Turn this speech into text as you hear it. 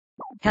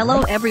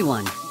Hello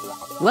everyone.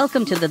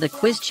 Welcome to the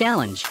Quiz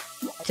Challenge.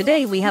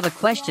 Today we have a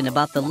question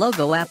about the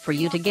logo app for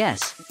you to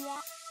guess.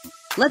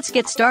 Let's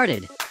get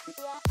started.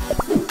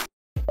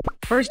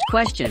 First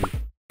question.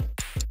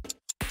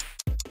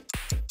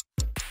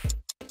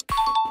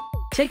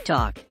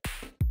 TikTok.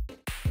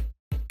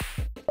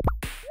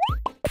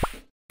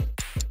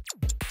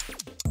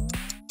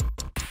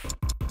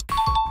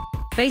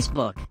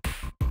 Facebook.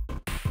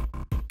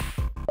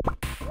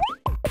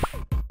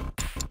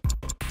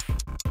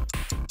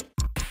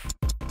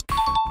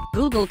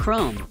 Google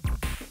Chrome.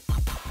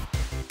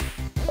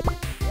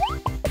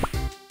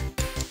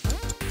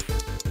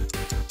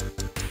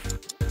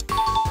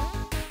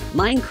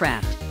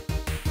 Minecraft.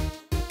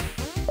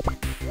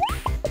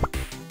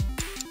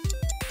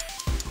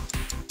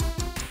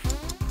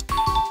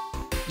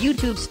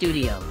 YouTube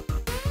Studio.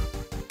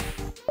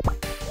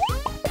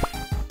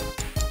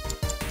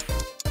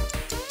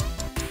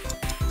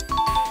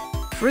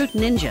 Fruit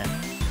Ninja.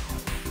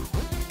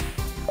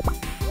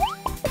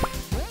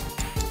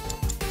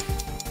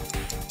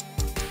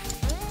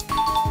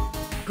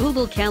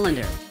 Google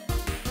Calendar.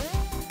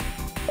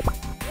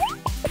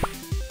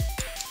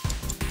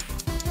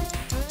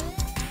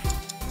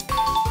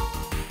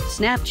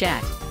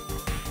 Snapchat.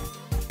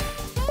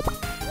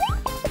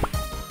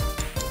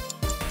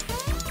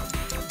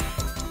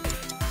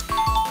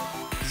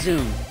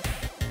 Zoom.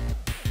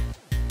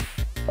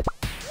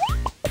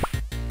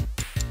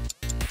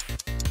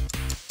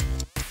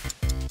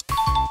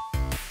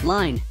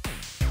 Line.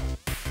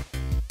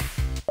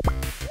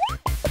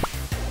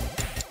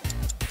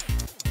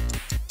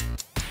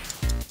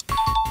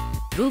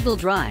 Google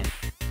Drive.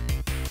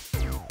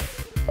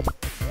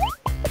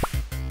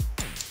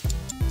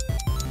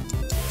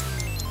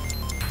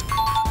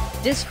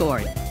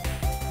 Discord.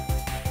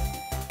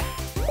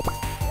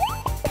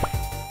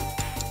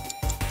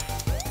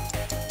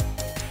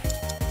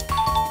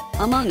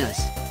 Among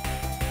Us.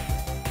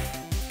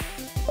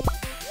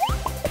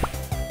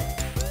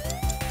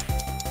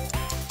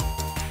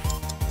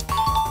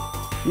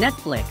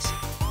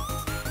 Netflix.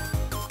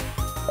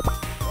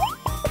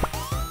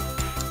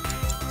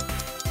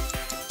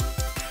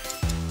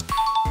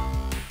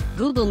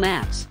 Google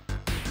Maps.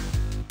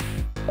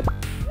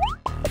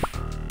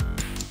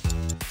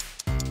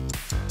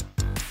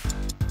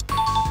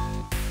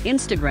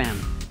 Instagram.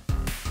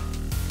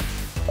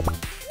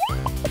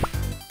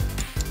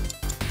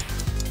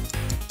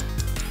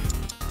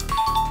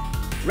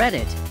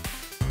 Reddit.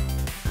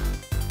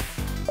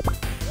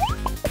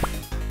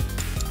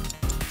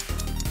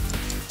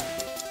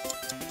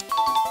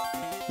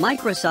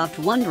 Microsoft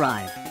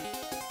OneDrive.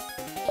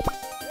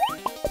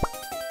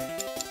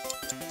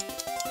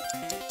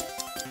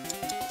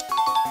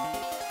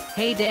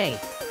 Heyday.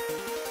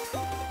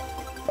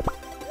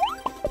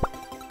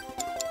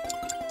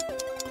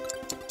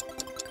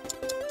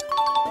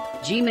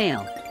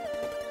 Gmail.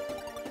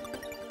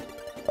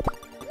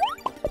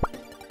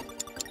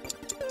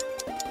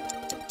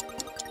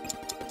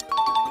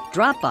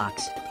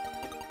 Dropbox.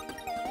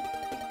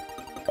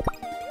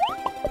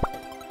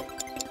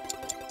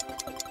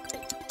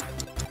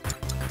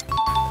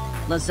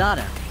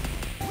 Lazada.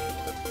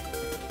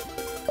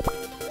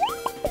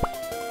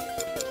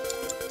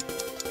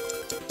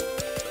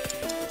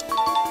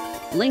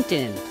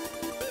 LinkedIn.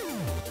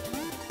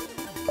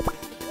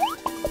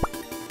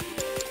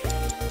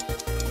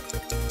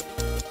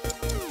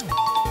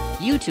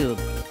 YouTube.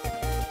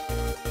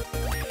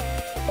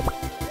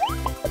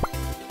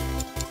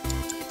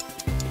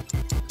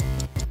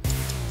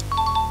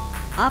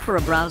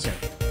 Opera browser.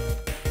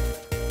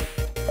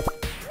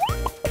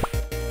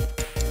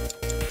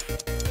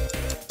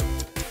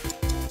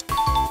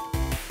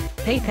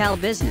 PayPal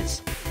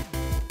Business.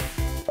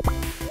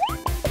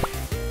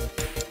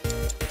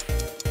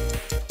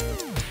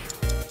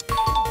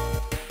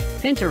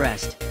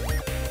 Pinterest.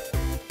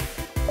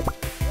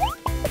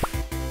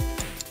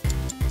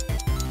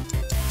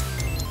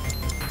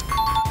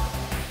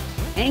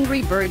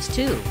 Angry Birds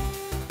 2.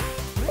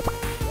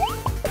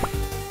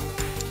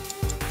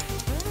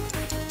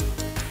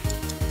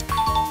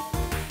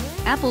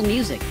 Apple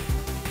Music.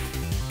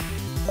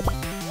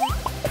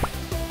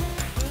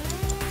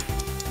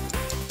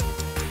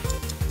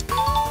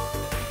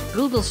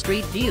 Google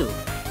Street View.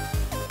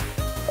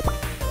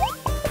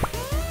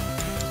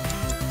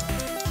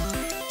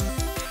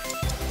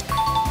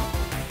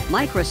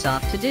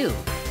 Microsoft To Do.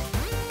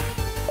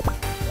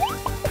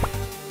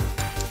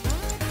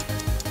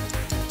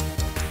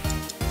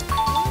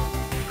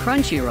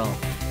 Crunchyroll.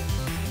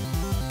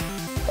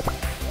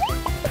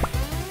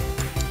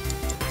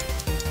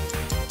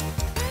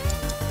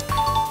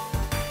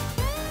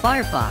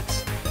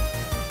 Firefox.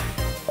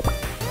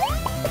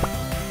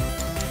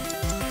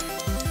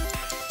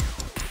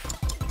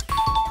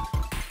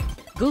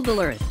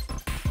 Google Earth.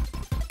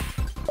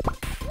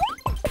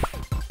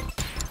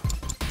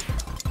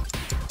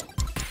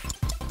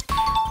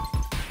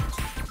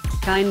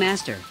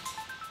 KineMaster.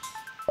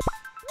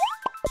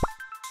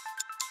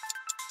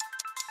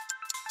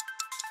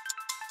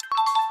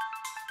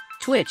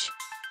 Twitch.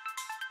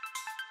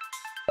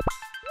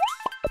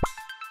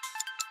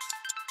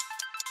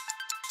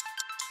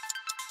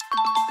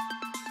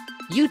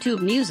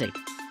 YouTube Music.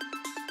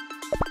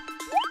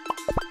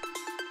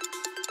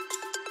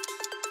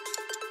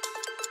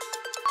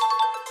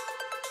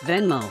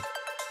 Venmo.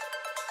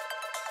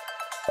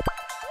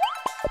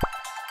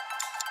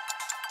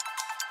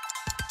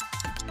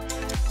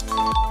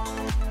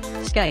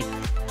 Skype.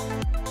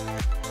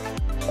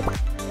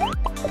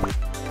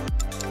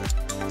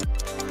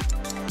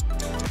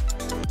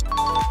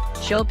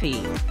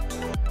 Shopee.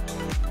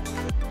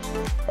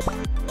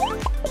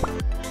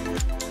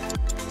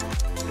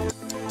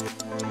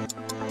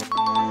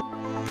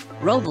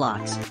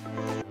 Roblox.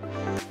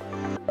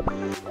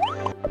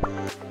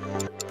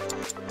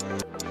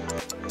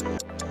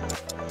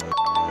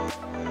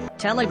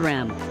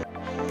 Telegram.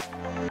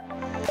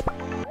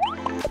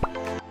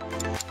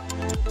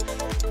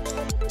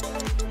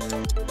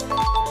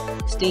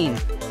 Steam.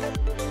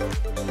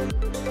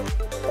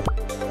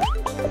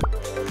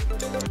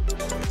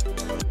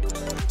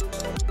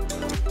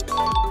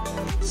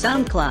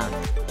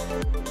 SoundCloud.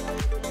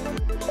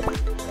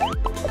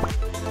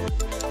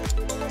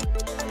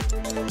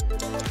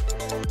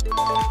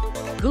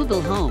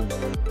 Google Home.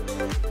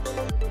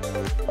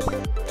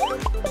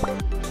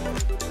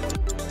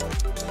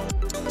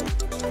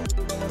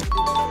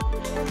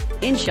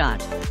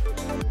 InShot.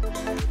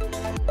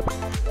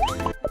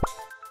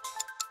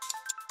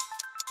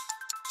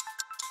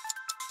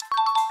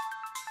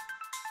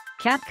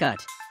 CapCut.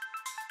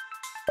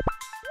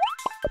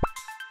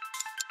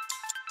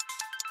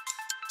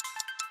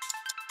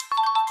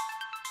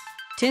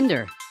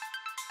 Tinder.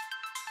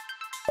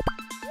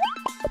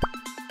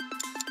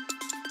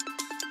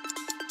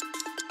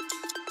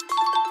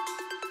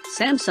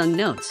 Samsung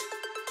Notes.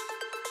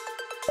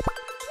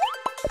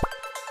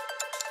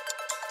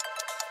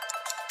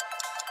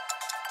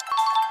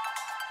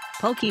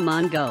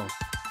 Pokemon Go.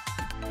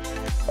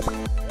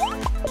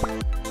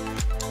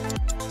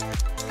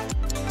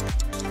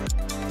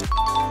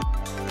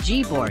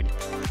 Gboard.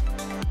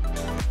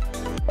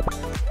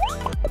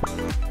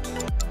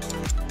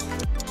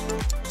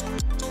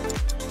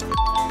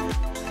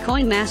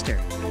 Coinmaster.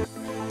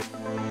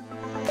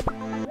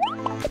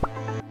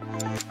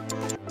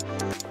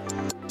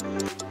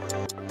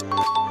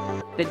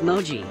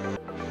 Bitmoji.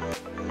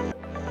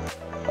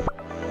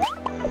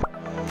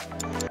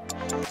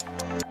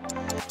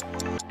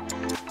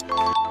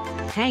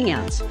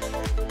 Hangouts.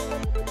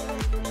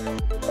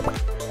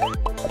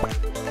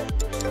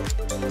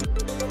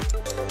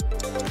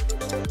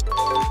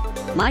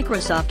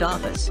 Microsoft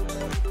Office.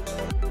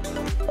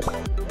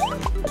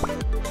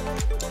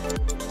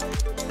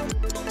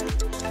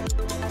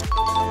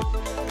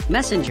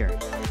 Messenger.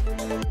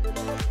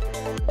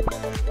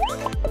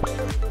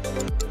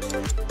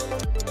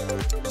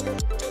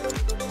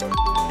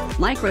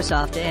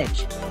 Microsoft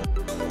Edge.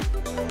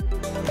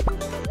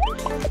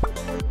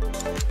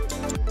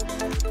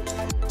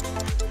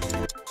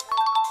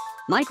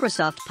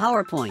 Microsoft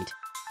PowerPoint.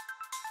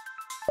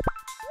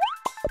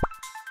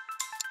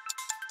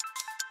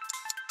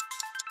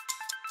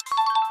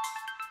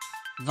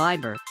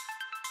 Viber.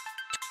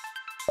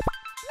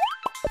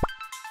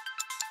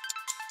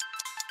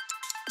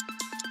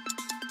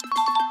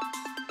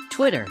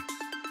 Twitter.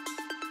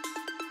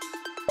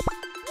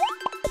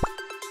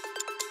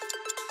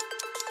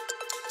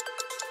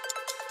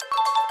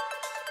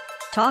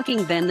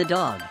 Talking Ben the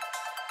dog.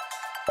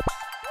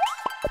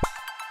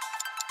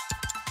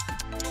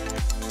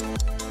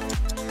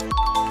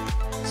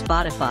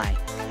 Spotify.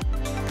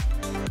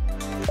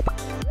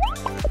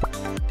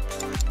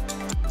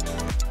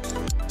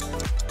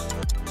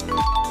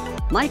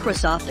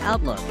 Microsoft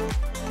Outlook.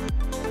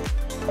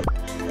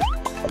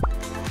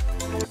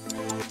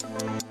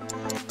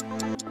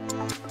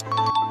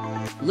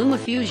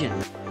 LumaFusion.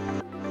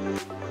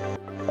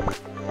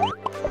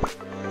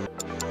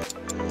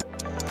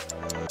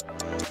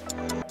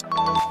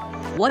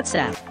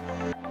 WhatsApp.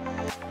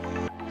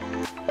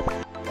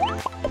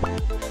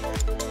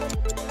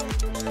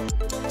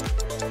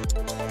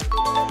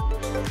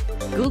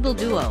 Google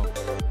Duo.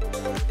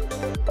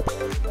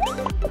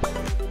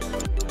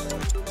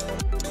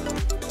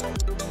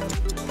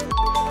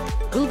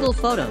 Google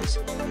Photos.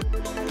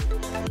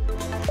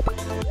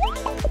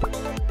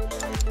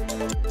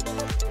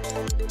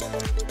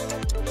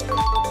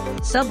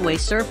 Subway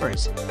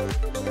Surfers.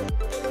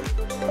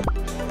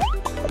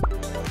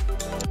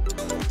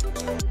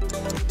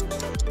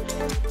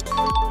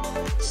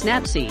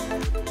 Snapseed.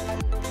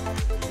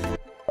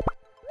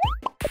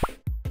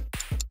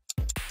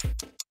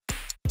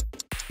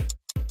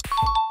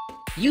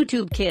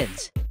 YouTube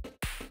Kids.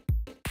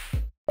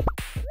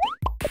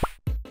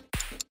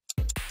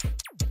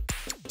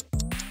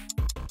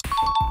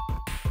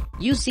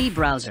 UC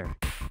Browser.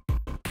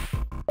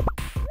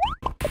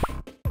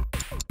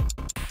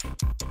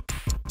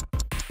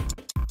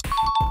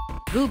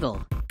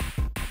 Google.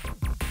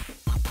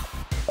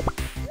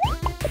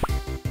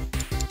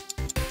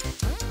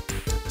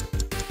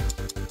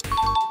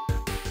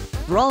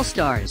 Brawl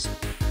Stars.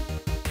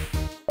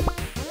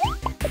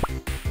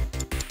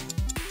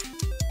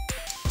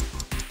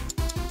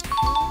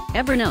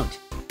 Evernote.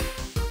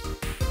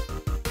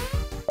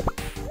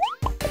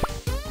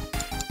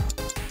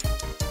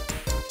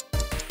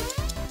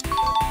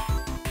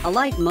 A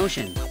light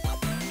motion.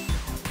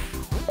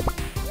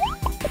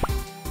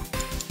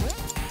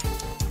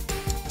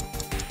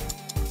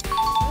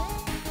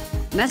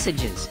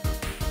 Messages.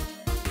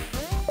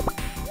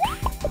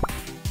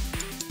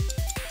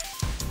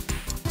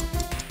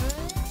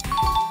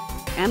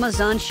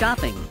 Amazon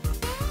shopping.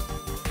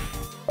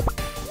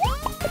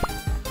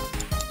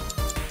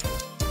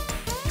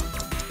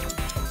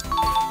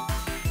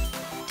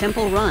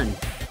 Temple Run.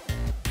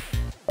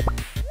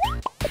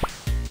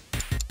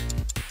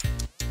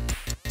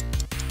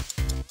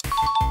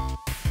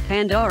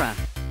 Pandora.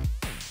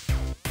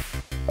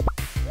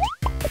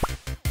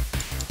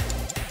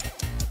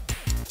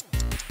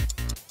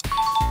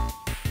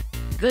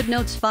 Good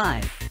Notes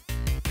 5.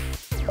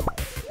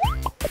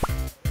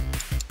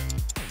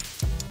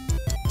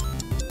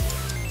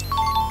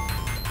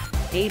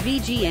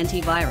 AVG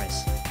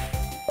Antivirus.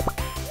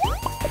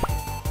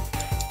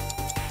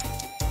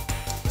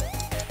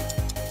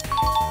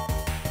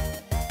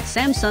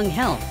 Samsung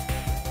Health.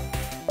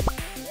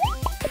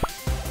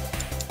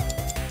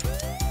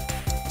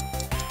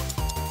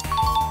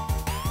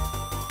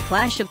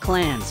 Clash of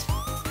Clans.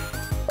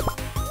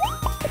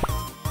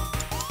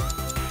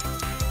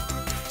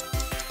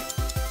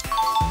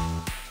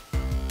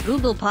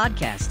 Google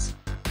Podcasts.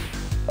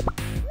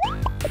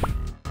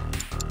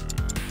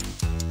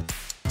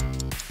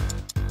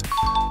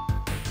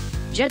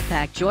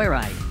 Jetpack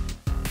Joyride.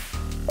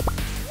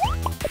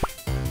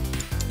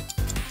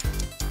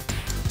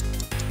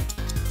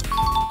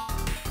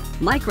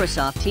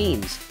 Microsoft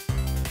Teams.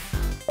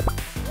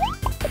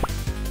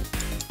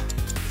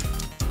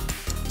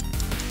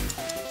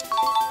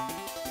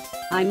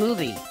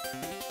 iMovie.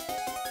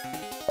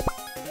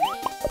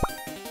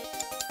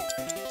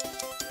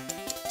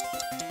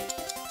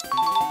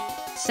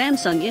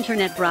 Samsung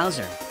Internet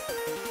Browser.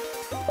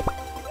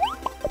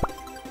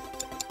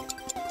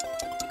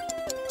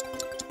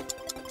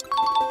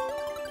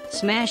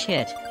 Smash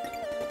Hit.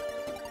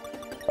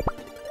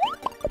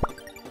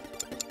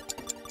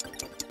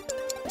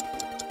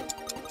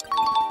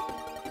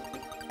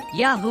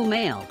 Yahoo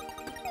Mail.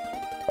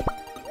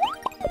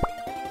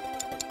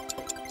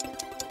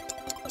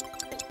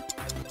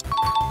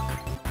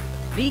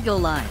 Vigo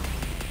Live.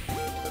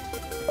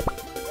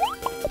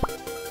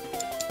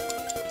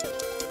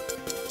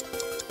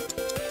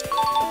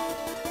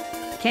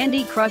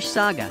 Candy Crush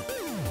Saga.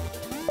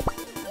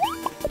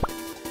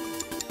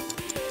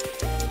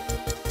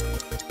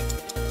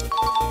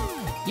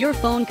 Your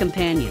Phone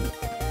Companion.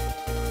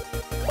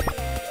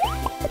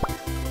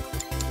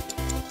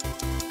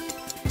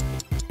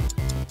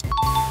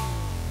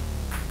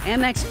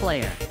 MX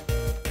Player.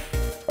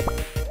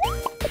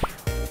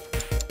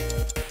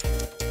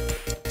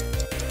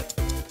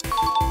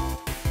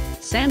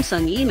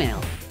 Samsung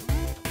Email.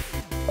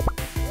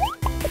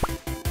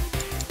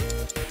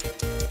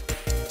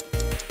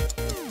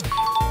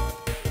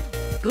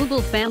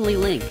 Google Family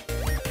Link.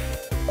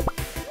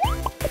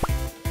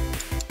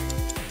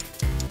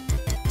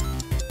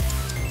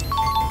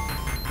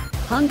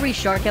 Hungry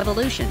Shark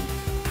Evolution.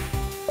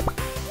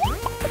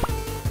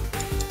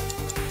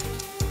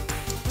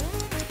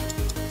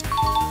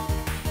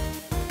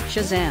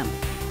 Shazam.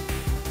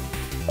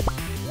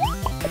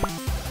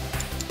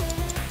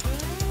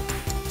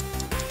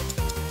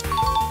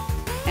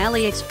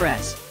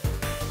 AliExpress.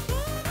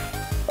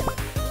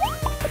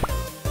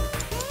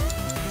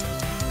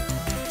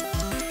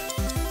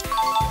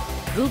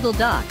 Google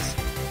Docs.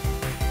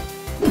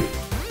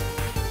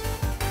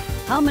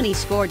 How many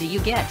score do you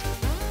get?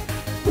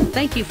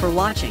 Thank you for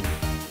watching.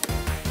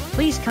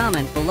 Please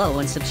comment below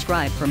and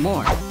subscribe for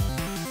more.